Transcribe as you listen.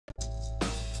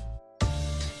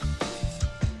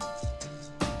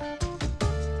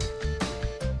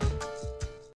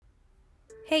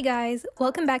Hey guys,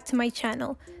 welcome back to my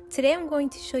channel. Today I'm going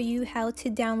to show you how to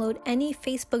download any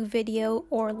Facebook video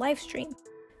or live stream.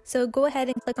 So go ahead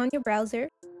and click on your browser.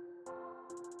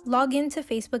 Log into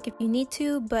Facebook if you need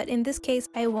to, but in this case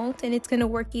I won't, and it's going to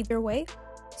work either way.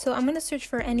 So I'm going to search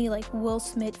for any like Will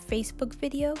Smith Facebook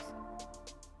videos.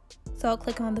 So I'll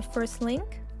click on the first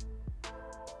link.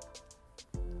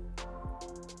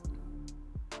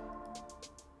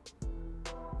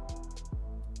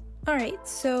 Alright,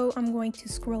 so I'm going to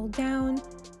scroll down.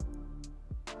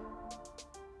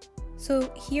 So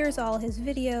here's all his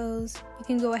videos. You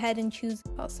can go ahead and choose,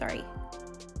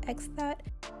 X that.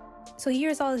 So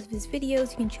here's all of his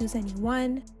videos, you can choose any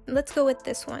one. Let's go with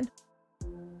this one.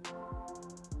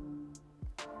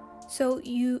 So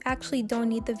you actually don't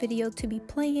need the video to be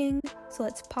playing, so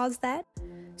let's pause that.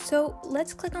 So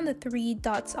let's click on the three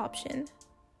dots option,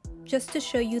 just to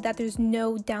show you that there's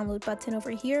no download button over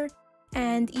here.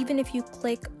 And even if you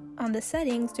click on the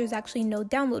settings, there's actually no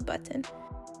download button.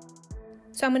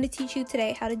 So I'm going to teach you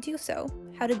today how to do so,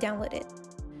 how to download it.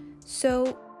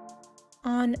 So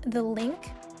on the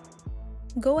link,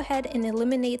 go ahead and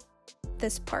eliminate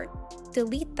this part.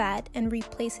 Delete that and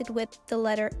replace it with the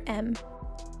letter M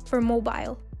for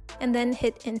mobile, and then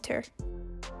hit enter.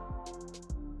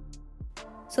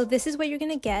 So this is what you're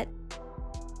going to get.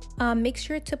 Make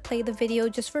sure to play the video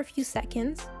just for a few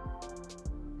seconds.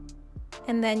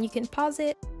 And then you can pause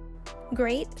it.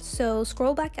 Great. So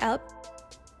scroll back up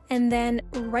and then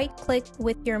right click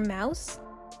with your mouse.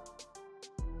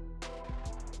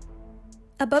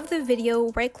 Above the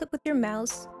video, right click with your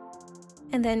mouse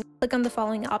and then click on the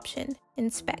following option,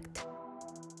 inspect.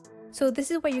 So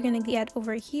this is what you're going to get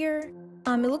over here.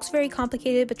 It looks very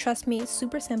complicated, but trust me, it's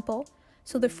super simple.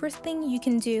 So the first thing you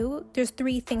can do, there's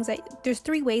three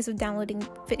ways of downloading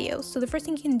videos. So the first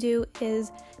thing you can do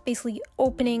is basically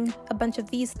opening a bunch of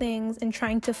these things and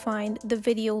trying to find the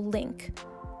video link.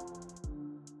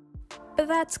 But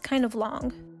that's kind of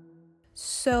long.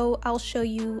 So I'll show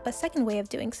you a second way of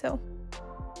doing so.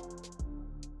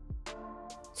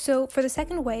 So for the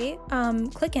second way,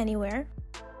 click anywhere,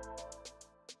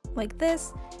 like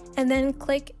this, and then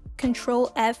click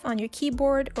Control F on your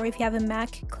keyboard, or if you have a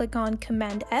Mac, click on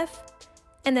Command F,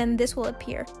 and then this will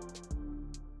appear.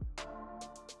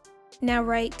 Now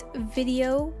write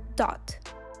video dot.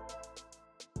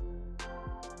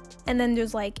 And then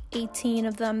there's like 18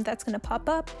 of them that's gonna pop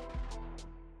up.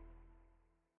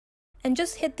 And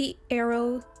just hit the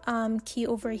arrow key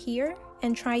over here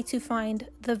and try to find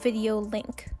the video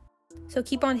link. So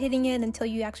keep on hitting it until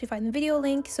you actually find the video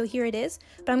link. So here it is,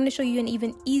 but I'm going to show you an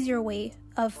even easier way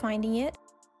of finding it.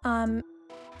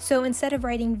 So instead of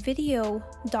writing video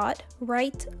dot,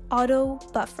 write auto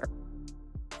buffer.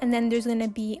 And then there's going to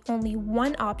be only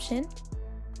one option.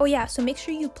 Oh yeah, so make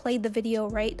sure you played the video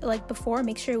right like before.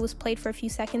 Make sure it was played for a few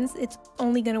seconds. It's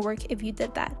only going to work if you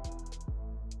did that.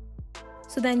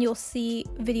 So then you'll see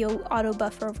video auto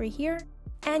buffer over here.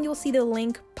 And you'll see the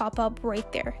link pop up right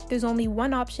there. There's only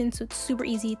one option, so it's super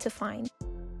easy to find.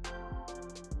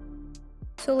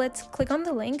 So let's click on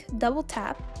the link, double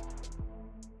tap,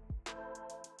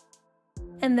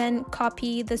 and then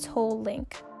copy this whole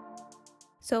link.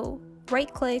 So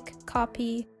right click,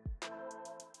 copy,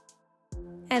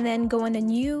 and then go in a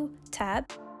new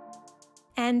tab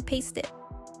and paste it.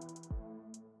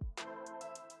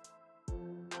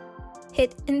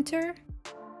 Hit enter.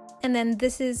 And then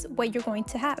this is what you're going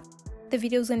to have. The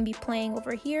video is going to be playing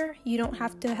over here. You don't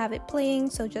have to have it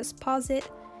playing, so just pause it.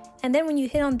 And then when you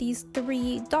hit on these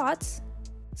three dots,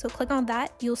 so click on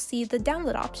that, you'll see the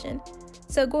download option.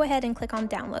 So go ahead and click on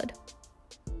download.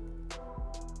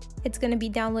 It's going to be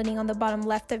downloading on the bottom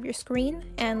left of your screen,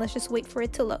 and let's just wait for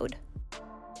it to load.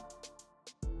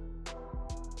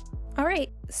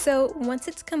 Alright, so once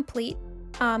it's complete,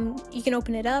 you can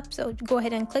open it up, so go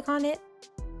ahead and click on it.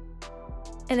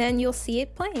 And then you'll see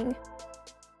it playing.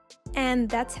 And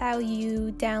that's how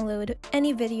you download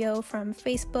any video from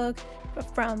Facebook,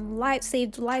 from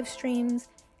saved live streams.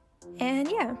 And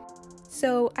yeah,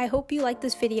 so I hope you liked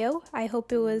this video. I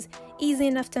hope it was easy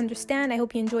enough to understand. I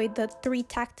hope you enjoyed the three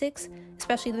tactics,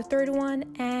 especially the third one.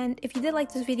 And if you did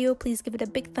like this video, please give it a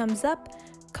big thumbs up,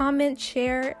 comment,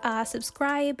 share,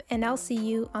 subscribe, and I'll see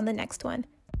you on the next one.